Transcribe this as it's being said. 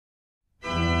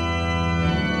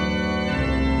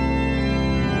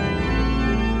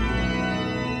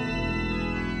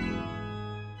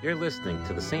You're listening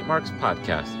to the St. Mark's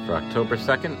Podcast for October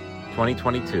 2nd,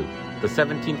 2022, the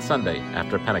 17th Sunday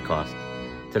after Pentecost.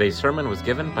 Today's sermon was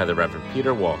given by the Reverend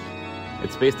Peter Walsh.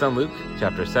 It's based on Luke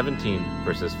chapter 17,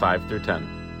 verses 5 through 10.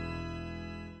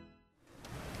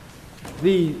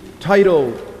 The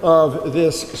title of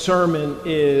this sermon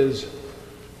is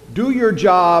Do Your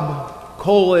Job,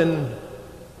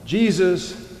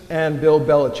 Jesus and Bill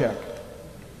Belichick.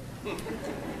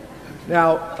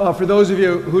 Now, for those of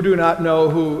you who do not know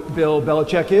who Bill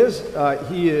Belichick is,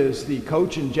 he is the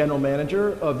coach and general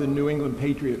manager of the New England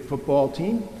Patriot football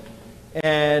team.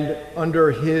 And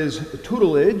under his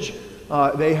tutelage,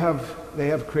 they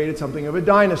have created something of a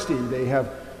dynasty. They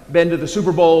have been to the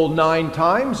Super Bowl 9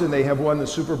 times, and they have won the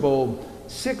Super Bowl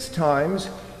 6 times.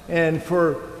 And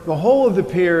for the whole of the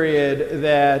period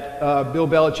that Bill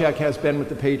Belichick has been with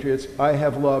the Patriots, I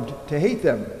have loved to hate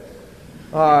them.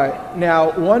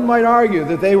 Now, one might argue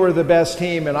that they were the best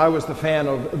team and I was the fan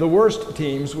of the worst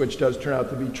teams, which does turn out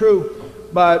to be true,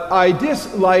 but I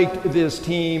disliked this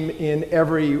team in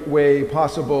every way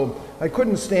possible. I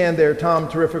couldn't stand their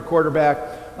terrific quarterback,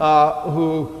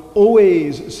 who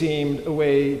always seemed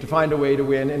to find a way to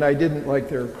win, and I didn't like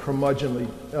their curmudgeonly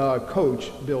coach,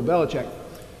 Bill Belichick.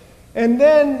 And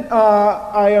then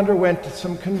I underwent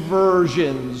some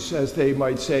conversions, as they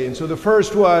might say. And so the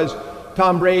first was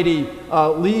Tom Brady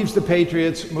leaves the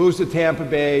Patriots, moves to Tampa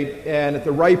Bay, and at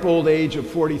the ripe old age of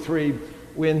 43,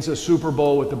 wins a Super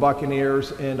Bowl with the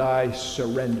Buccaneers, and I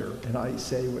surrender. And I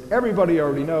say what everybody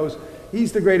already knows,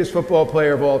 he's the greatest football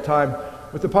player of all time,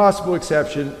 with the possible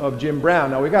exception of Jim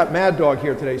Brown. Now, we got Mad Dog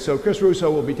here today, so Chris Russo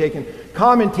will be taking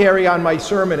commentary on my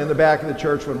sermon in the back of the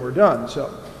church when we're done.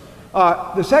 So,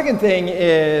 the second thing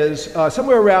is,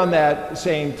 somewhere around that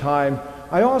same time,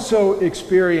 I also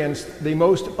experienced the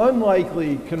most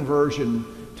unlikely conversion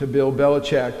to Bill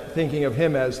Belichick, thinking of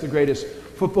him as the greatest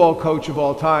football coach of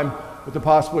all time, with the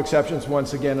possible exceptions,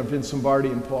 once again, of Vince Lombardi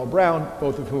and Paul Brown,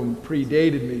 both of whom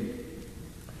predated me.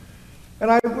 And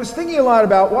I was thinking a lot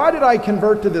about, why did I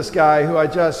convert to this guy who I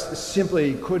just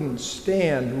simply couldn't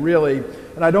stand, really?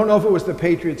 And I don't know if it was the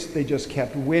Patriots, they just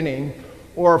kept winning,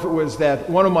 or if it was that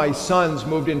one of my sons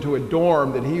moved into a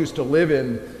dorm that he used to live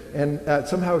in and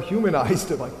somehow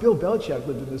humanized it, like Bill Belichick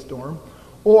lived in this dorm.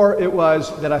 Or it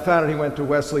was that I found out he went to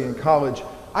Wesleyan College.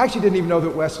 I actually didn't even know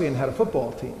that Wesleyan had a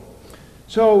football team.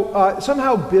 So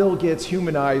somehow Bill gets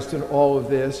humanized in all of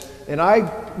this, and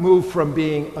I move from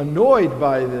being annoyed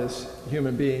by this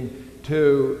human being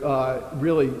to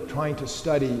really trying to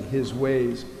study his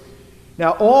ways.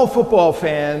 Now, all football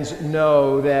fans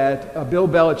know that Bill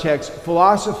Belichick's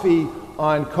philosophy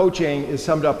on coaching is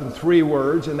summed up in 3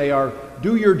 words, and they are,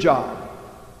 do your job.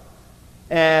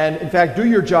 And in fact, Do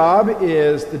Your Job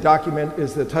is the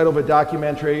title of a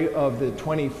documentary of the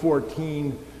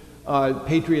 2014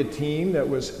 Patriot team that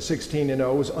was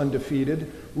 16-0, was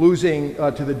undefeated, losing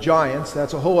to the Giants.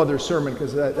 That's a whole other sermon,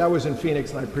 because that was in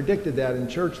Phoenix, and I predicted that in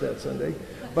church that Sunday,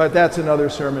 but that's another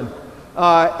sermon.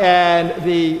 But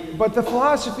the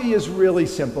philosophy is really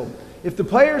simple. If the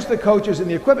players, the coaches, and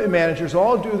the equipment managers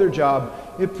all do their job,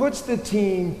 it puts the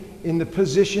team in the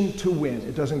position to win.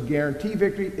 It doesn't guarantee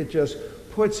victory, it just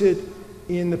puts it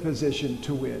in the position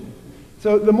to win.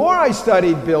 So the more I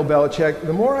studied Bill Belichick,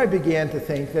 the more I began to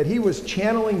think that he was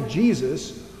channeling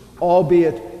Jesus,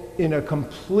 albeit in a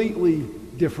completely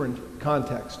different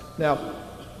context. Now,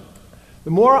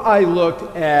 the more I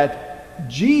looked at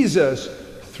Jesus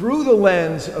through the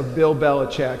lens of Bill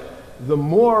Belichick, the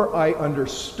more I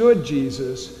understood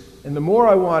Jesus and the more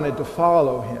I wanted to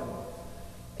follow him.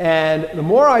 And the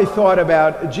more I thought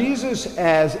about Jesus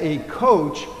as a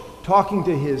coach talking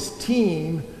to his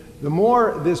team, the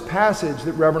more this passage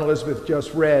that Reverend Elizabeth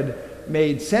just read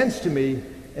made sense to me,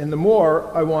 and the more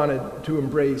I wanted to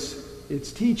embrace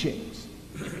its teachings.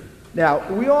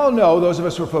 Now, we all know, those of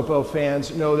us who are football fans,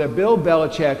 know that Bill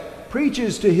Belichick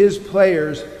preaches to his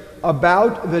players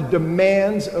about the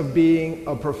demands of being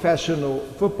a professional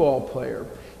football player.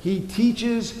 He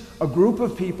teaches a group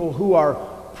of people who are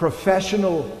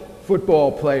professional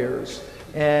football players,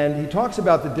 and he talks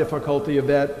about the difficulty of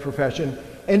that profession.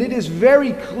 And it is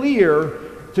very clear,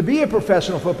 to be a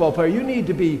professional football player, you need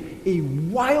to be a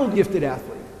wild gifted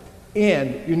athlete,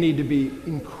 and you need to be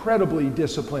incredibly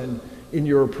disciplined in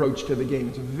your approach to the game.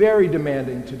 It's very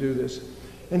demanding to do this.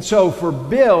 And so for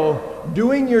Bill,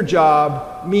 doing your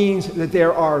job means that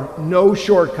there are no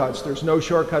shortcuts. There's no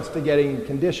shortcuts to getting in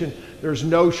condition. There's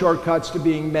no shortcuts to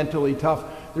being mentally tough.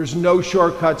 There's no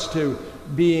shortcuts to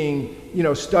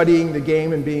studying the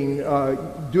game and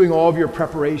doing all of your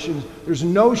preparations. There's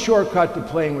no shortcut to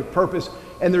playing with purpose,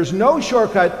 and there's no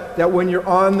shortcut that when you're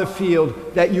on the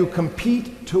field that you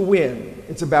compete to win.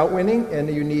 It's about winning,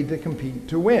 and you need to compete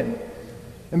to win.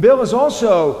 And Bill is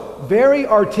also very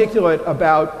articulate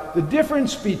about the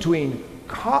difference between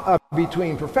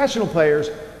professional players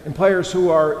and players who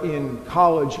are in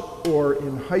college or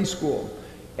in high school.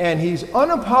 And he's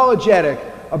unapologetic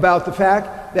about the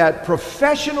fact that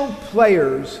professional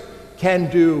players can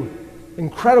do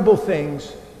incredible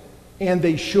things, and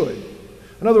they should.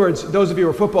 In other words, those of you who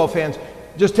are football fans,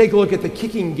 just take a look at the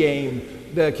kicking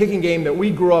game that we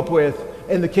grew up with,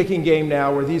 and the kicking game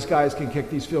now, where these guys can kick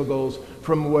these field goals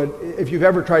from what, if you've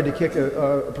ever tried to kick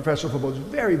a professional football, it's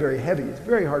very, very heavy. It's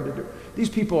very hard to do. These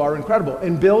people are incredible.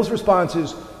 And Bill's response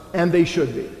is, and they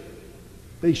should be.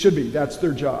 They should be. That's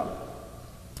their job.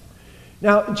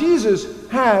 Now, Jesus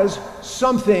has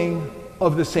something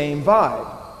of the same vibe.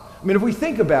 I mean, if we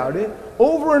think about it,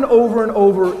 over and over and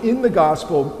over in the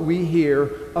gospel, we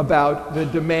hear about the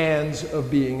demands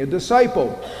of being a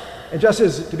disciple. And just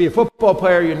as to be a football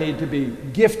player, you need to be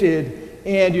gifted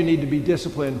and you need to be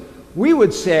disciplined, we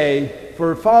would say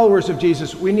for followers of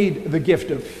Jesus, we need the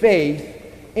gift of faith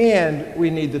and we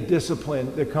need the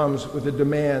discipline that comes with the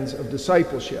demands of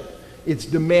discipleship. It's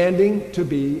demanding to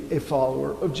be a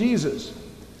follower of Jesus.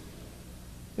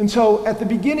 And so at the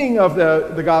beginning of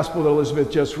the gospel that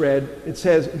Elizabeth just read, it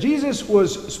says, Jesus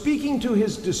was speaking to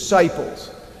his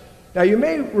disciples. Now you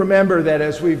may remember that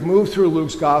as we've moved through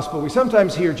Luke's gospel, we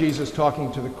sometimes hear Jesus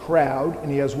talking to the crowd, and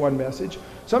he has one message.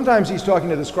 Sometimes he's talking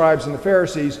to the scribes and the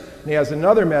Pharisees, and he has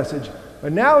another message.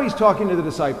 But now he's talking to the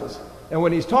disciples. And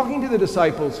when he's talking to the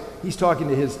disciples, he's talking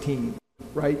to his team,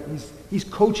 right? He's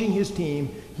coaching his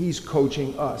team. He's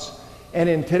coaching us. And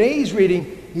in today's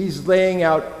reading, he's laying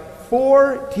out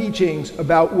 4 teachings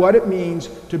about what it means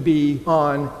to be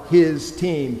on his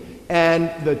team. And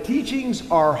the teachings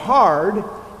are hard,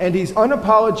 and he's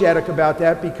unapologetic about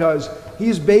that because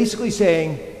he's basically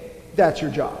saying, that's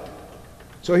your job.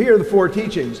 So here are the 4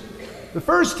 teachings. The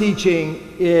first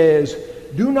teaching is,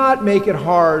 do not make it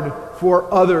hard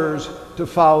for others to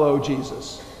follow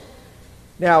Jesus.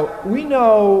 Now, we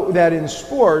know that in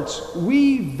sports,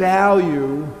 we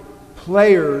value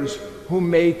players who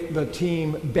make the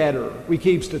team better. We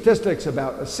keep statistics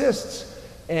about assists,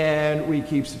 and we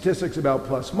keep statistics about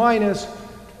plus minus,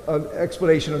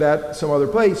 explanation of that some other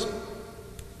place.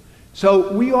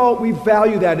 So we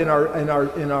value that in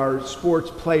our sports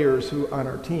players who on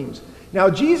our teams. Now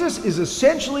Jesus is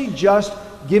essentially just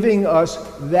giving us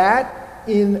that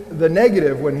in the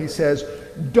negative when he says,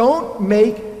 don't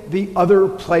make the other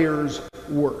players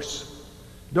worse.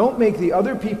 Don't make the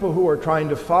other people who are trying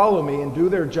to follow me and do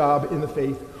their job in the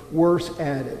faith worse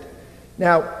at it.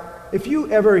 Now, if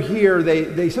you ever hear,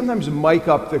 they sometimes mic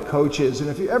up the coaches, and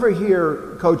if you ever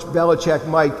hear Coach Belichick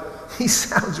mic'd, he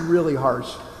sounds really harsh.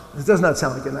 It does not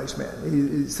sound like a nice man.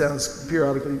 He sounds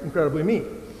periodically incredibly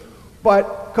mean.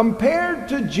 But compared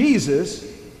to Jesus,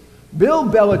 Bill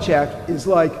Belichick is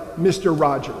like Mr.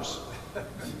 Rogers.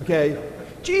 Okay?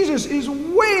 Jesus is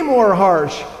way more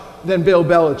harsh than Bill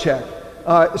Belichick.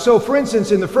 So for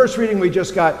instance, in the first reading we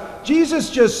just got, Jesus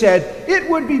just said, it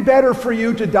would be better for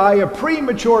you to die a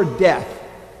premature death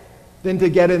than to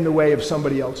get in the way of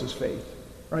somebody else's faith.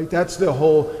 Right? That's the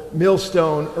whole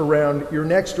millstone around your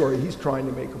neck story. He's trying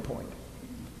to make a point.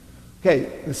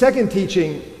 Okay, the second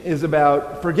teaching is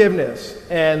about forgiveness.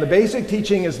 And the basic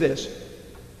teaching is this.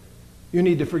 You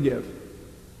need to forgive.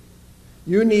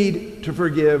 You need to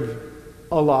forgive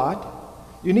a lot.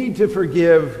 You need to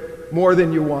forgive more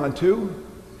than you want to.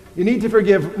 You need to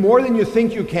forgive more than you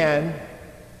think you can.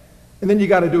 And then you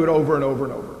got to do it over and over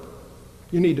and over.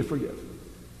 You need to forgive.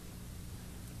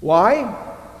 Why?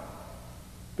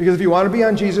 Because if you want to be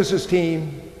on Jesus'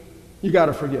 team, you got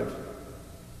to forgive.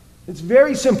 It's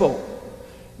very simple.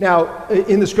 Now,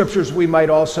 in the scriptures, we might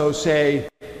also say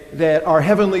that our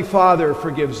Heavenly Father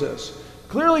forgives us.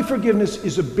 Clearly, forgiveness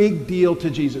is a big deal to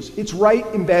Jesus. It's right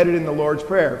embedded in the Lord's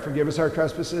Prayer. Forgive us our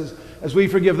trespasses as we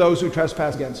forgive those who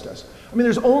trespass against us. I mean,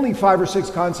 there's only 5 or 6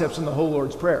 concepts in the whole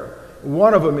Lord's Prayer.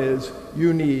 One of them is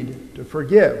you need to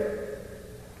forgive.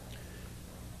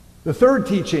 The third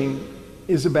teaching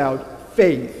is about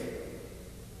faith.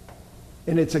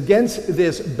 And it's against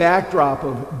this backdrop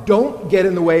of don't get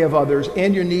in the way of others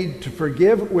and you need to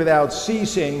forgive without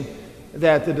ceasing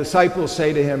that the disciples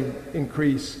say to him,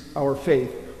 increase our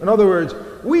faith. In other words,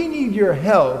 we need your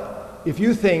help if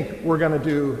you think we're going to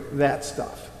do that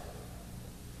stuff.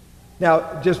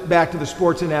 Now, just back to the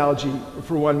sports analogy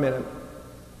for 1 minute.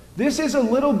 This is a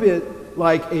little bit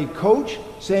like a coach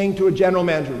saying to a general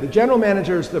manager. The general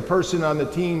manager is the person on the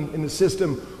team in the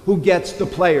system who gets the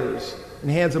players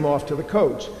and hands them off to the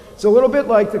coach. It's a little bit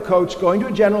like the coach going to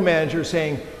a general manager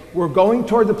saying, we're going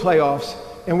toward the playoffs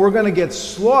and we're going to get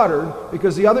slaughtered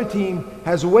because the other team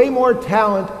has way more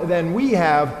talent than we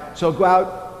have, so go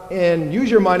out and use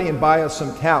your money and buy us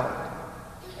some talent.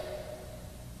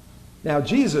 Now,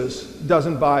 Jesus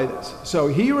doesn't buy this, so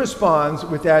he responds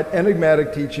with that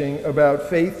enigmatic teaching about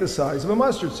faith the size of a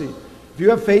mustard seed. If you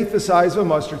have faith the size of a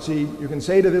mustard seed, you can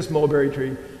say to this mulberry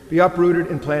tree, be uprooted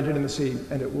and planted in the sea,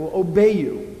 and it will obey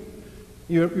you.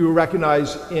 You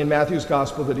recognize in Matthew's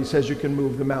gospel that he says you can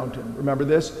move the mountain. Remember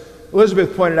this?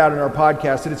 Elizabeth pointed out in our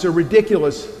podcast that it's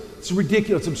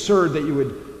absurd that you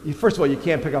would, first of all, you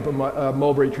can't pick up a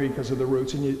mulberry tree because of the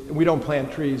roots, and we don't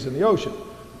plant trees in the ocean.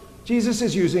 Jesus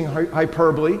is using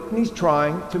hyperbole, and he's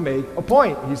trying to make a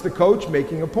point. He's the coach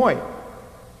making a point.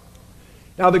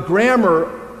 Now, the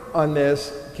grammar on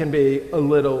this can be a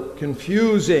little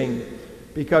confusing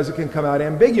because it can come out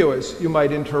ambiguous. You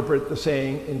might interpret the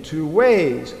saying in two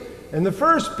ways. And the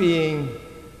first being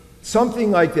something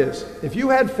like this. If you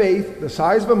had faith the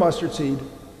size of a mustard seed,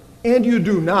 and you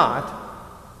do not,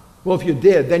 well, if you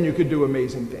did, then you could do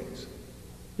amazing things.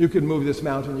 You could move this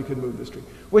mountain, you could move this tree.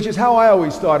 Which is how I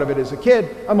always thought of it as a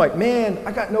kid. I'm like, man,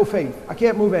 I got no faith. I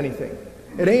can't move anything.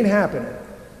 It ain't happening.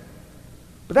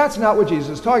 But that's not what Jesus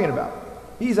is talking about.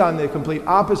 He's on the complete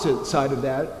opposite side of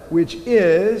that, which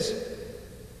is,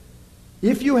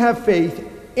 if you have faith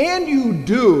and you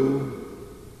do,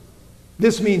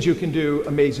 this means you can do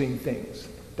amazing things.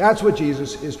 That's what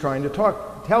Jesus is trying to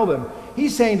tell them.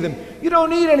 He's saying to them, you don't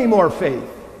need any more faith.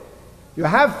 You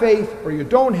have faith or you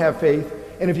don't have faith,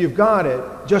 and if you've got it,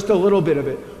 just a little bit of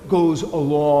it goes a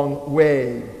long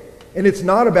way. And it's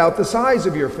not about the size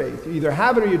of your faith. You either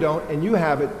have it or you don't, and you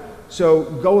have it, so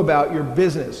go about your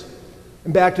business.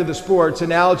 And back to the sports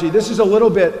analogy, this is a little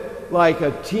bit like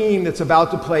a team that's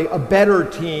about to play a better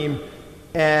team,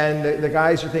 and the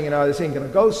guys are thinking, oh, this ain't going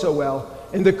to go so well.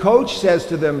 And the coach says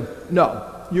to them,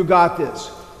 no, you got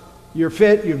this. You're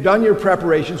fit, you've done your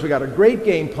preparations, we got a great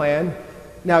game plan.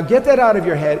 Now get that out of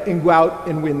your head and go out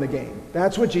and win the game.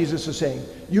 That's what Jesus is saying.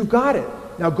 You've got it.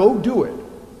 Now go do it.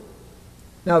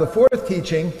 Now the fourth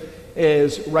teaching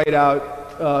is right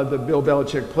out the Bill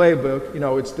Belichick playbook. You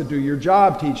know, it's the do your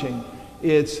job teaching.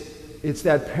 It's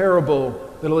that parable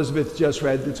that Elizabeth just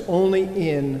read that's only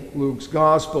in Luke's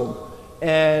gospel.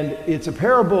 And it's a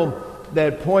parable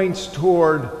that points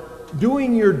toward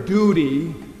doing your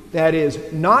duty, that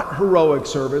is not heroic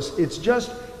service, it's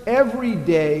just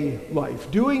everyday life,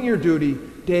 doing your duty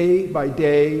day by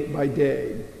day by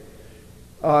day.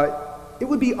 It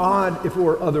would be odd if it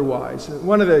were otherwise.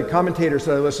 One of the commentators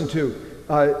that I listened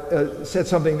to said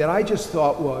something that I just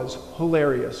thought was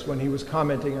hilarious when he was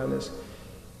commenting on this.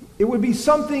 It would be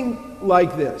something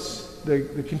like this,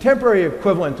 the contemporary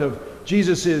equivalent of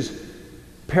Jesus's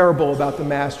parable about the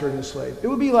master and the slave. It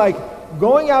would be like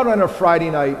going out on a Friday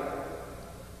night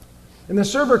and the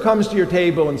server comes to your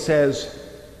table and says,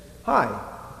 hi,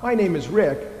 my name is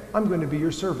Rick. I'm going to be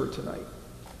your server tonight.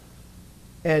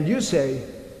 And you say,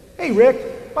 hey,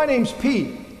 Rick, my name's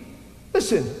Pete.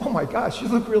 Listen, oh my gosh, you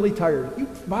look really tired.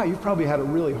 You've probably had a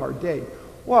really hard day.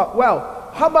 Well,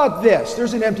 how about this?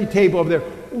 There's an empty table over there.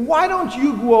 Why don't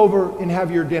you go over and have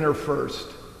your dinner first?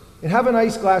 And have a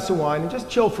nice glass of wine and just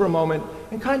chill for a moment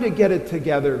and kind of get it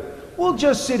together. We'll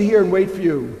just sit here and wait for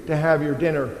you to have your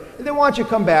dinner. And then why don't you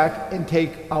come back and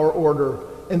take our order,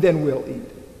 and then we'll eat.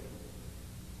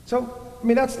 So, I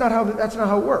mean, that's not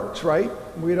how it works, right?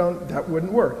 That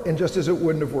wouldn't work. And just as it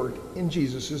wouldn't have worked in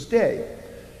Jesus' day.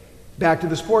 Back to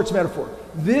the sports metaphor.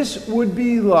 This would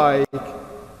be like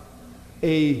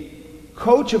a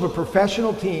coach of a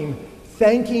professional team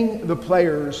thanking the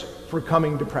players for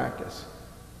coming to practice,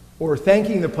 or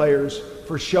thanking the players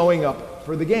for showing up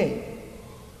for the game.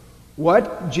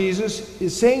 What Jesus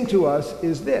is saying to us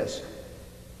is this: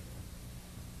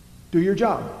 do your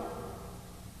job.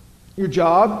 Your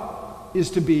job is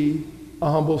to be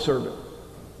a humble servant.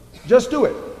 Just do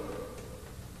it.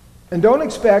 And don't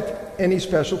expect any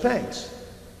special thanks.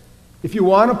 If you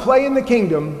want to play in the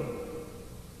kingdom,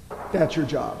 that's your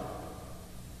job.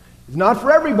 It's not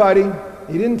for everybody.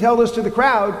 He didn't tell this to the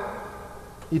crowd.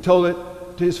 He told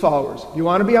it to his followers. If you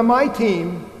want to be on my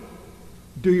team,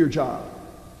 do your job.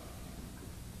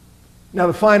 Now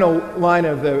the final line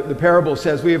of the parable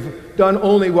says, we have done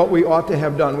only what we ought to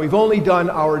have done. We've only done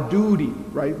our duty,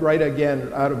 right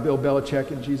again, out of Bill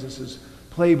Belichick and Jesus'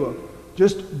 playbook.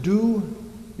 Just do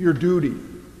your duty.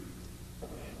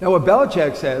 Now what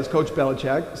Belichick says, Coach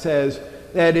Belichick says,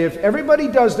 that if everybody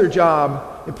does their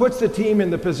job, it puts the team in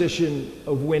the position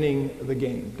of winning the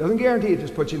game. Doesn't guarantee it,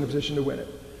 just puts you in the position to win it.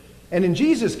 And in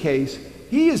Jesus' case,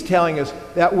 he is telling us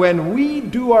that when we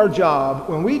do our job,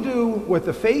 when we do what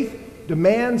the faith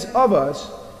demands of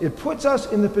us, it puts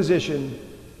us in the position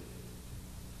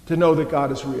to know that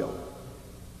God is real.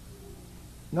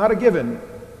 Not a given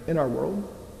in our world.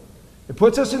 It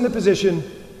puts us in the position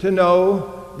to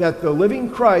know that the living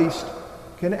Christ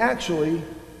can actually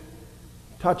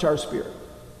touch our spirit.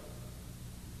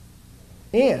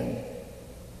 And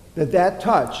that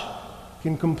touch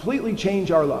can completely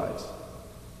change our lives.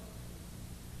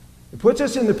 It puts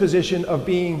us in the position of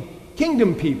being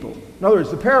kingdom people. In other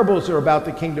words, the parables are about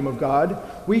the kingdom of God.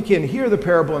 We can hear the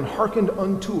parable and hearken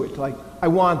unto it, like, I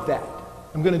want that.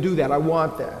 I'm going to do that. I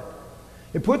want that.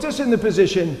 It puts us in the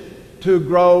position to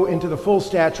grow into the full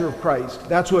stature of Christ.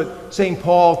 That's what St.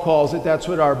 Paul calls it. That's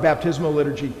what our baptismal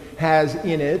liturgy has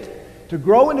in it. To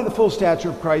grow into the full stature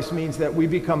of Christ means that we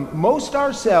become most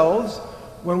ourselves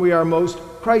when we are most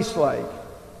Christ-like.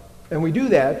 And we do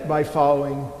that by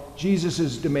following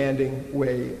Jesus' demanding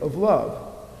way of love.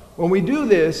 When we do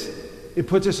this, it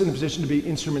puts us in the position to be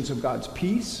instruments of God's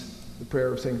peace, the prayer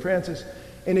of St. Francis,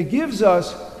 and it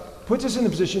puts us in the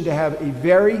position to have a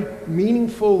very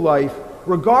meaningful life,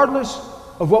 regardless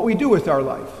of what we do with our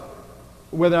life.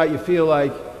 Whether or not you feel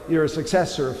like you're a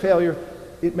success or a failure,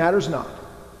 it matters not.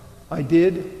 I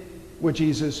did what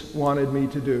Jesus wanted me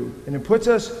to do. And it puts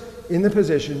us in the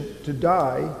position to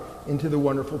die into the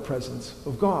wonderful presence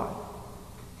of God.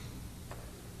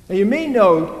 Now you may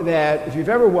note that if you've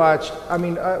ever watched,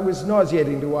 it was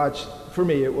nauseating to watch, for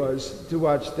me it was, to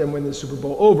watch them win the Super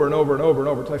Bowl over and over and over and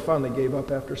over until I finally gave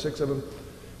up after 6 of them.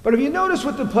 But if you notice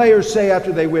what the players say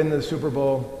after they win the Super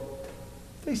Bowl,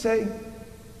 they say,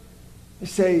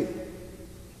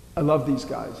 I love these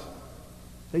guys.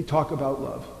 They talk about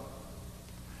love.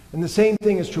 And the same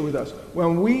thing is true with us.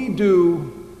 When we do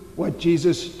what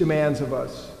Jesus demands of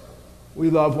us, we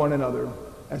love one another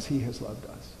as he has loved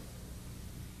us.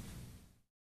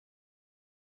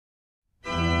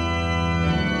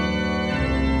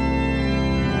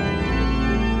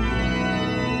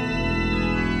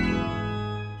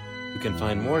 You can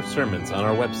find more sermons on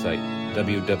our website,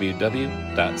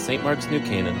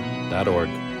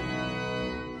 www.stmarksnewcanaan.org.